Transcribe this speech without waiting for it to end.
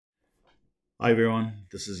Hi everyone,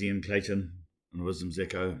 this is Ian Clayton on Wisdom's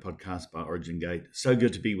Echo podcast by Origin Gate. So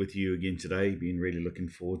good to be with you again today. Been really looking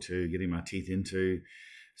forward to getting my teeth into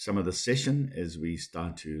some of the session as we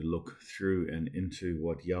start to look through and into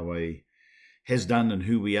what Yahweh has done and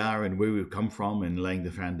who we are and where we've come from, and laying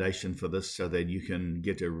the foundation for this so that you can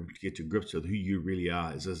get to grips with who you really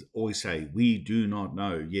are. As I always say, we do not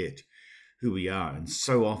know yet who we are, and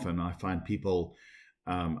so often I find people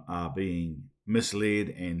are being misled,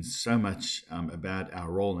 and so much about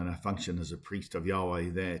our role and our function as a priest of Yahweh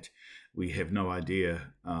that we have no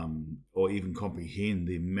idea or even comprehend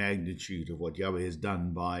the magnitude of what Yahweh has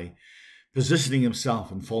done by positioning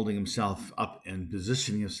himself and folding himself up and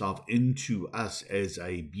positioning himself into us as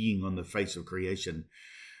a being on the face of creation.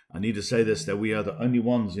 I need to say this, that we are the only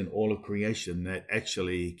ones in all of creation that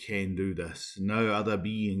actually can do this. No other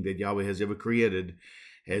being that Yahweh has ever created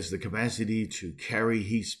has the capacity to carry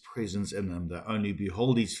his presence in them. They only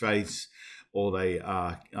behold his face, or they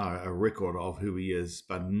are a record of who he is.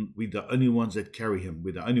 But we're the only ones that carry him.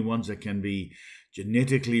 We're the only ones that can be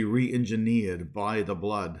genetically re-engineered by the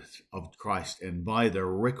blood of Christ and by the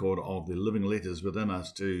record of the living letters within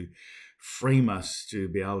us to frame us to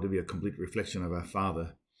be able to be a complete reflection of our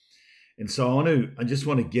Father. And so I just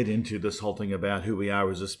want to get into this whole thing about who we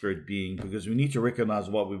are as a spirit being, because we need to recognize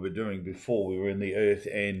what we were doing before we were in the earth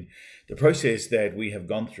and the process that we have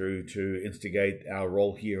gone through to instigate our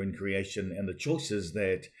role here in creation, and the choices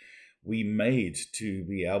that we made to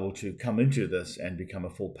be able to come into this and become a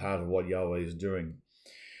full part of what Yahweh is doing.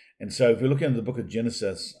 And so if we look into the book of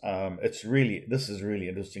Genesis, this is really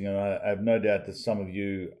interesting, and I have no doubt that some of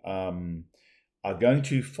you are going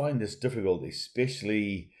to find this difficult,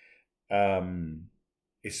 especially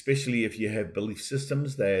if you have belief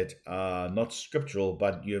systems that are not scriptural,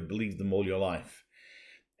 but you have believed them all your life.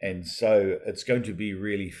 And so it's going to be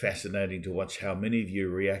really fascinating to watch how many of you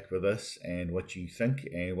react with this and what you think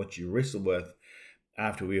and what you wrestle with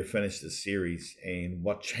after we have finished this series, and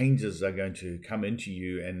what changes are going to come into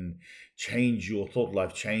you and change your thought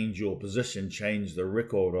life, change your position, change the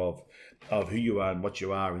record of who you are and what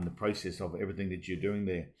you are in the process of everything that you're doing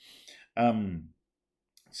there.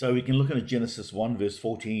 So we can look at Genesis 1 verse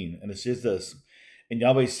 14, and it says this: "And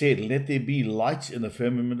Yahweh said, Let there be lights in the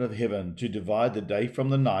firmament of heaven to divide the day from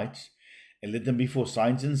the night, and let them be for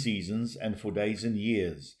signs and seasons, and for days and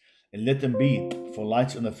years. And let them be for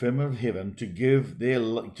lights in the firmament of heaven to give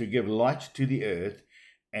light to the earth.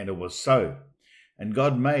 And it was so. And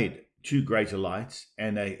God made two greater lights,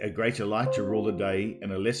 and a greater light to rule the day,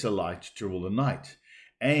 and a lesser light to rule the night.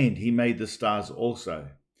 And he made the stars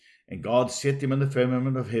also. And God set them in the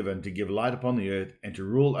firmament of heaven to give light upon the earth, and to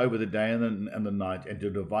rule over the day and the night, and to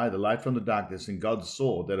divide the light from the darkness. And God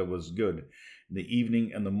saw that it was good. The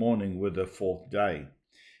evening and the morning were the fourth day."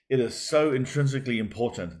 It is so intrinsically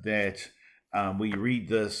important that we read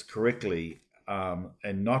this correctly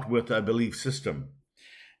and not with a belief system.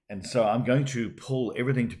 And so I'm going to pull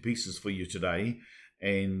everything to pieces for you today,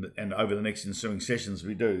 and over the next ensuing sessions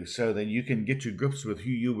we do, so that you can get to grips with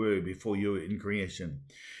who you were before you were in creation.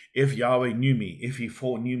 If Yahweh knew me, if he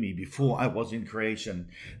foreknew me before I was in creation,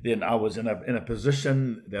 then I was in a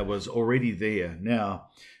position that was already there. Now,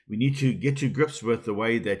 we need to get to grips with the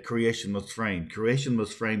way that creation was framed. Creation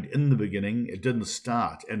was framed in the beginning. It didn't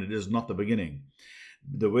start, and it is not the beginning.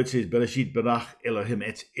 The word says, Bereshit barach Elohim.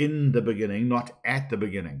 It's in the beginning, not at the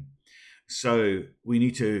beginning. So we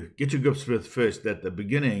need to get to grips with first that the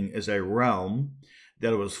beginning is a realm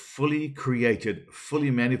that was fully created,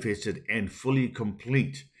 fully manifested, and fully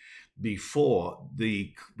complete before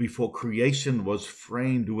creation was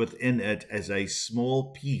framed within it as a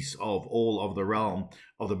small piece of all of the realm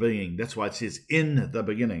of the being. That's why it says in the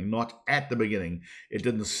beginning, not at the beginning. It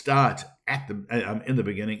didn't start at in the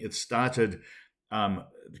beginning. It started.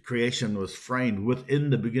 Creation was framed within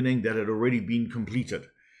the beginning that had already been completed.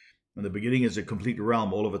 And the beginning is a complete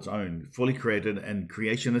realm all of its own, fully created, and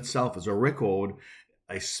creation itself is a record,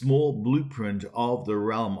 a small blueprint of the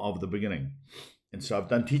realm of the beginning. And so I've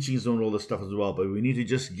done teachings on all this stuff as well, but we need to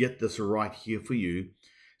just get this right here for you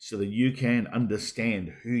so that you can understand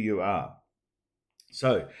who you are.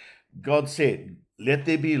 So God said, "Let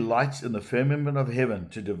there be lights in the firmament of heaven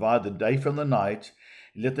to divide the day from the night.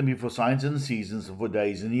 Let them be for signs and seasons, and for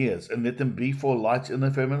days and years. And let them be for lights in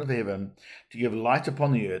the firmament of heaven to give light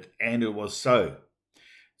upon the earth." And it was so.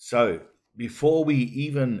 So before we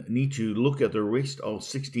even need to look at the rest of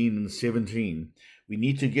 16 and 17, we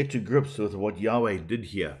need to get to grips with what Yahweh did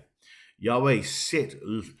here. Yahweh set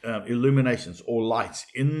illuminations or lights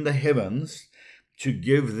in the heavens to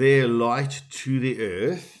give their light to the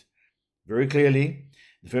earth, very clearly,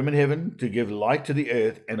 the firmament of heaven to give light to the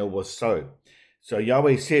earth, and it was so. So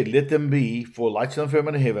Yahweh said, let them be for lights in the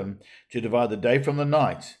firmament of heaven, to divide the day from the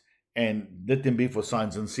night, and let them be for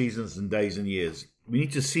signs and seasons and days and years. We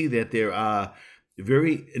need to see that there are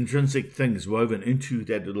very intrinsic things woven into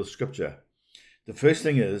that little scripture. The first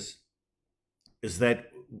thing is that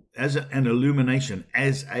as an illumination,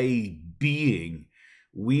 as a being,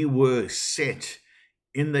 we were set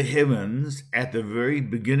in the heavens at the very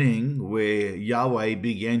beginning where Yahweh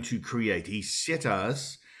began to create. He set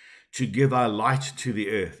us to give our light to the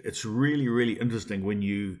earth. It's really, really interesting when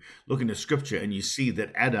you look into scripture and you see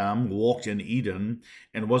that Adam walked in Eden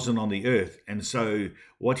and wasn't on the earth. And so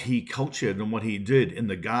what he cultured and what he did in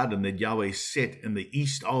the garden that Yahweh set in the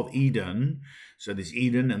east of Eden, so there's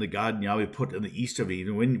Eden and the garden Yahweh put in the east of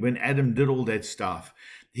Eden. When Adam did all that stuff,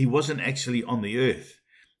 he wasn't actually on the earth.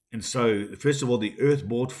 And so, first of all, the earth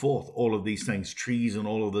brought forth all of these things, trees and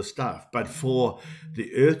all of this stuff. But for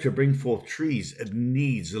the earth to bring forth trees, it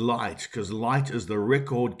needs light, because light is the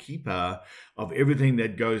record keeper of everything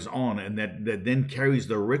that goes on, and that then carries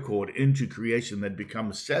the record into creation that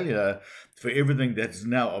becomes cellular for everything that's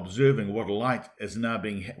now observing what light is now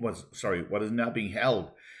being, what is now being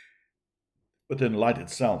held within light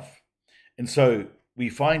itself. And so we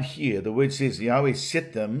find here, the word says, Yahweh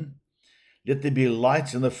set them, let there be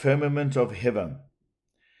lights in the firmament of heaven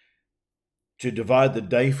to divide the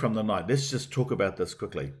day from the night. Let's just talk about this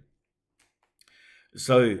quickly.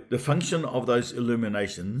 So the function of those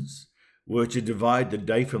illuminations were to divide the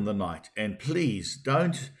day from the night. And please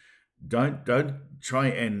don't try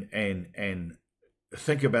and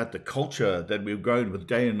think about the culture that we've grown with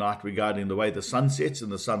day and night regarding the way the sun sets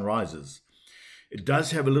and the sun rises. It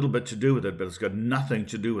does have a little bit to do with it, but it's got nothing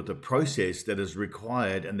to do with the process that is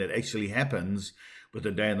required and that actually happens with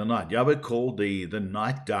the day and the night. Yahweh called the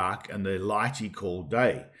night dark and the light he called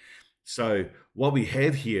day. So what we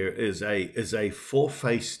have here is a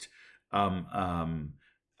four-faced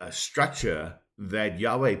structure that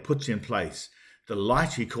Yahweh puts in place. The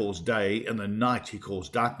light he calls day and the night he calls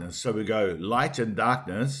darkness. So we go light and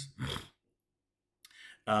darkness,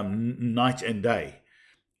 night and day.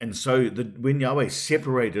 And so when Yahweh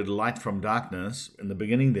separated light from darkness in the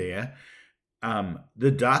beginning there, the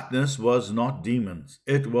darkness was not demons.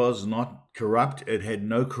 It was not corrupt. It had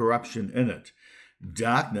no corruption in it.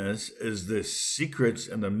 Darkness is the secrets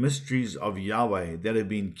and the mysteries of Yahweh that have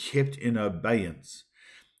been kept in abeyance.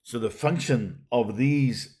 So the function of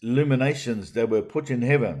these illuminations that were put in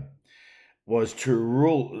heaven was to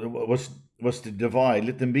rule, was to divide,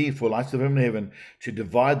 let them be for lights of heaven, to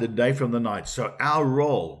divide the day from the night. So our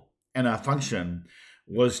role and our function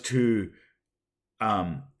was to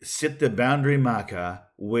set the boundary marker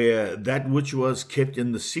where that which was kept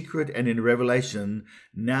in the secret and in revelation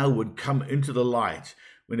now would come into the light.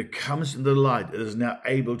 When it comes into the light, it is now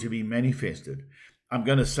able to be manifested. I'm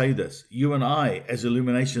going to say this. You and I, as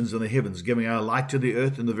illuminations in the heavens, giving our light to the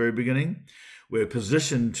earth in the very beginning, we're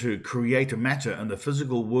positioned to create a matter in the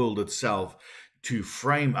physical world itself to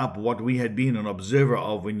frame up what we had been an observer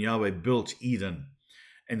of when Yahweh built Eden.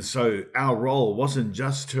 And so our role wasn't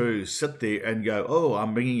just to sit there and go, oh,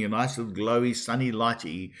 I'm bringing a nice little glowy, sunny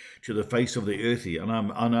lighty to the face of the earthy. And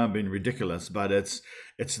I know I'm being ridiculous, but it's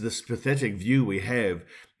this pathetic view we have,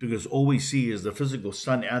 because all we see is the physical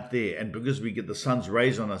sun out there. And because we get the sun's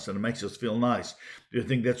rays on us and it makes us feel nice, we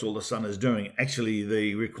think that's all the sun is doing. Actually,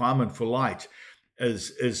 the requirement for light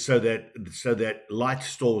is so that light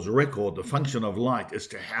stores record. The function of light is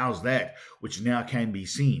to house that which now can be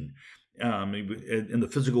seen in the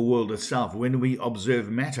physical world itself. When we observe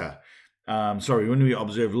matter, when we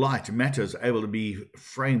observe light, matter is able to be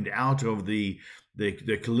framed out of the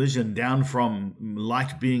collision down from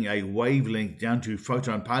light being a wavelength down to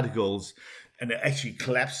photon particles, and it actually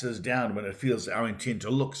collapses down when it feels our intent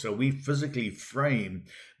to look. So we physically frame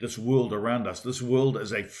this world around us. This world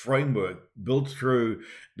is a framework built through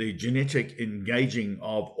the genetic engaging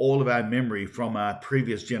of all of our memory from our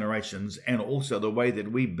previous generations, and also the way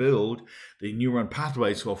that we build the neuron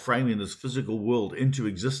pathways for framing this physical world into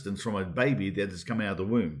existence from a baby that is coming out of the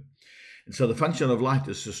womb. And so the function of light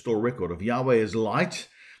is to store record. If Yahweh is light,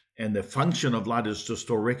 and the function of light is to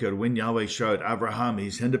store record. When Yahweh showed Abraham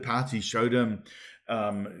his hinder parts, he showed him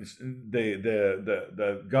the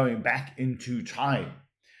going back into time.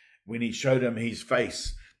 When he showed him his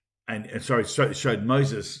face, showed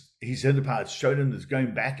Moses his hinder parts, showed him this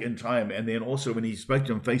going back in time. And then also when he spoke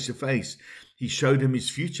to him face to face, he showed him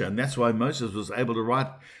his future. And that's why Moses was able to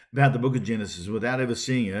write about the book of Genesis without ever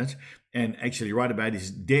seeing it, and actually write about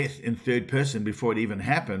his death in third person before it even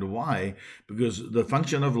happened. Why? Because the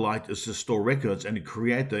function of light is to store records and to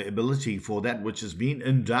create the ability for that which has been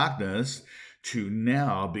in darkness to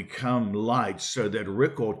now become light so that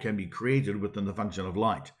record can be created within the function of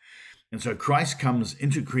light. And so Christ comes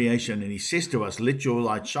into creation and he says to us, let your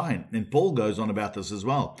light shine. And Paul goes on about this as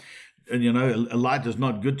well. And a light is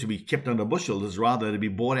not good to be kept under bushel. It's rather to be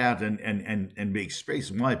brought out and be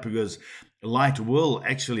expressed. Why? Because light will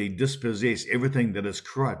actually dispossess everything that is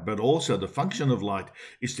corrupt. But also the function of light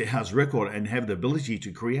is to house record and have the ability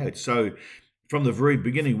to create. So from the very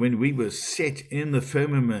beginning, when we were set in the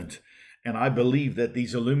firmament, and I believe that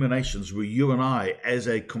these illuminations were you and I as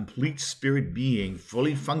a complete spirit being,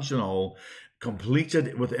 fully functional,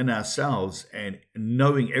 completed within ourselves, and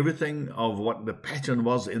knowing everything of what the pattern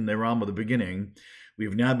was in the realm of the beginning.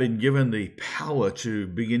 We've now been given the power to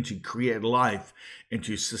begin to create life and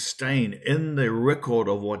to sustain in the record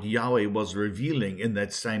of what Yahweh was revealing in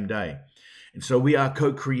that same day. And so we are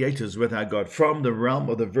co-creators with our God. From the realm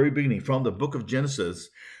of the very beginning, from the book of Genesis,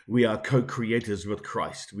 we are co-creators with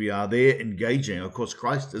Christ. We are there engaging. Of course,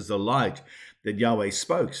 Christ is the light that Yahweh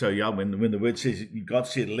spoke. So when the word says, God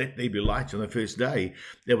said, let there be light on the first day,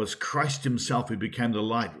 there was Christ himself who became the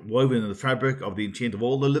light, woven in the fabric of the intent of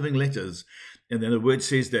all the living letters. And then the word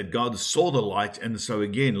says that God saw the light. And so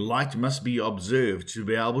again, light must be observed to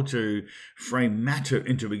be able to frame matter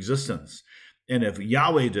into existence. And if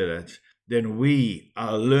Yahweh did it, then we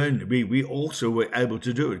also were able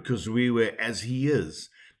to do it because we were as he is.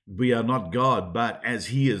 We are not God, but as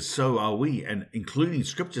he is, so are we. And including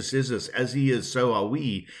scripture says this, as he is, so are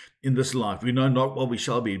we in this life. We know not what we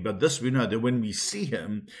shall be, but this we know, that when we see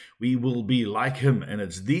him, we will be like him. And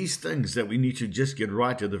it's these things that we need to just get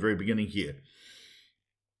right at the very beginning here.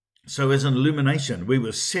 So as an illumination, we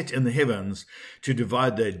were set in the heavens to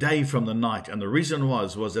divide the day from the night. And the reason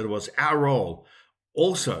was that it was our role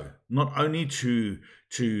also not only to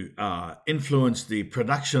influence the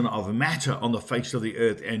production of matter on the face of the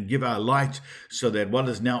earth and give our light so that what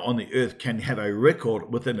is now on the earth can have a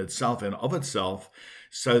record within itself and of itself,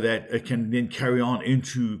 so that it can then carry on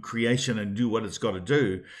into creation and do what it's got to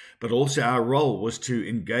do. But also our role was to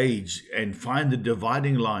engage and find the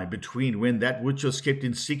dividing line between when that which was kept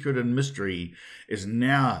in secret and mystery is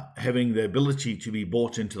now having the ability to be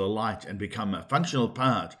brought into the light and become a functional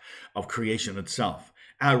part of creation itself.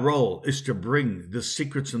 Our role is to bring the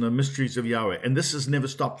secrets and the mysteries of Yahweh. And this has never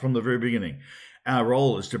stopped from the very beginning. Our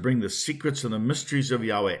role is to bring the secrets and the mysteries of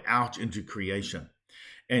Yahweh out into creation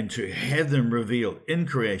and to have them revealed in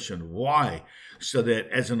creation. Why? So that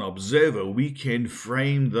as an observer, we can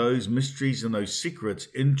frame those mysteries and those secrets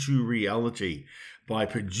into reality by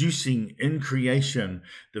producing in creation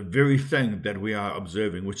the very thing that we are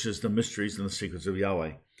observing, which is the mysteries and the secrets of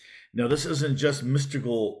Yahweh. Now, this isn't just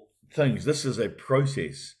mystical things. This is a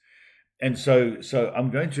process. And so I'm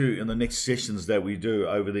going to, in the next sessions that we do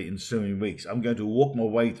over the ensuing weeks, I'm going to walk my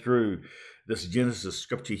way through this Genesis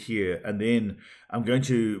scripture here, and then I'm going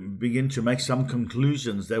to begin to make some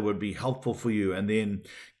conclusions that would be helpful for you, and then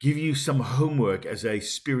give you some homework as a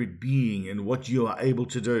spirit being and what you are able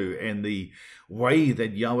to do, and the way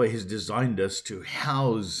that Yahweh has designed us to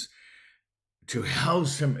house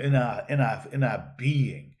him in our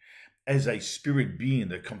being. As a spirit being,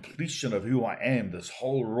 the completion of who I am, this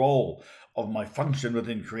whole role of my function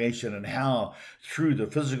within creation, and how through the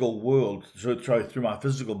physical world, through my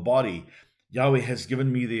physical body, Yahweh has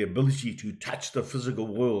given me the ability to touch the physical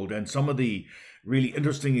world, and some of the really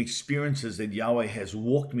interesting experiences that Yahweh has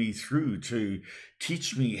walked me through to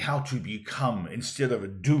teach me how to become instead of a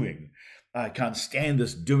doing. I can't stand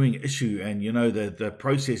this doing issue, and the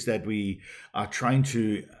process that we are trying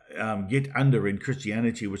to get under in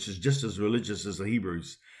Christianity, which is just as religious as the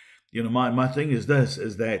Hebrews. My thing is this,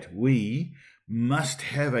 is that we must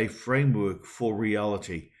have a framework for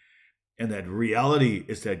reality. And that reality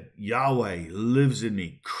is that Yahweh lives in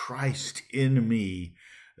me, Christ in me,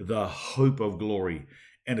 the hope of glory.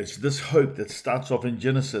 And it's this hope that starts off in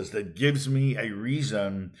Genesis that gives me a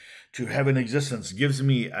reason to have an existence, gives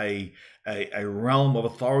me a realm of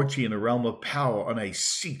authority and a realm of power on a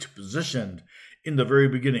seat positioned in the very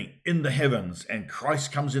beginning, in the heavens. And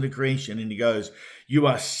Christ comes into creation and he goes, you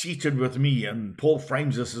are seated with me. And Paul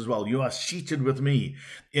frames this as well. You are seated with me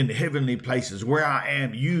in heavenly places. Where I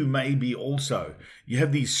am, you may be also. You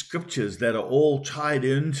have these scriptures that are all tied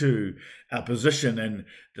into our position. And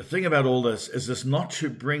the thing about all this is it's not to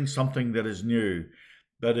bring something that is new,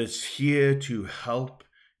 but it's here to help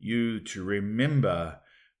you to remember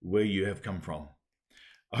where you have come from.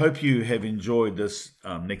 I hope you have enjoyed this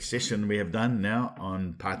next session we have done now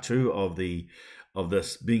on part 2 of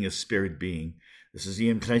this being a spirit being. This is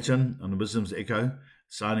Ian Clayton on the Wisdom's Echo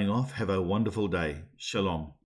signing off. Have a wonderful day. Shalom.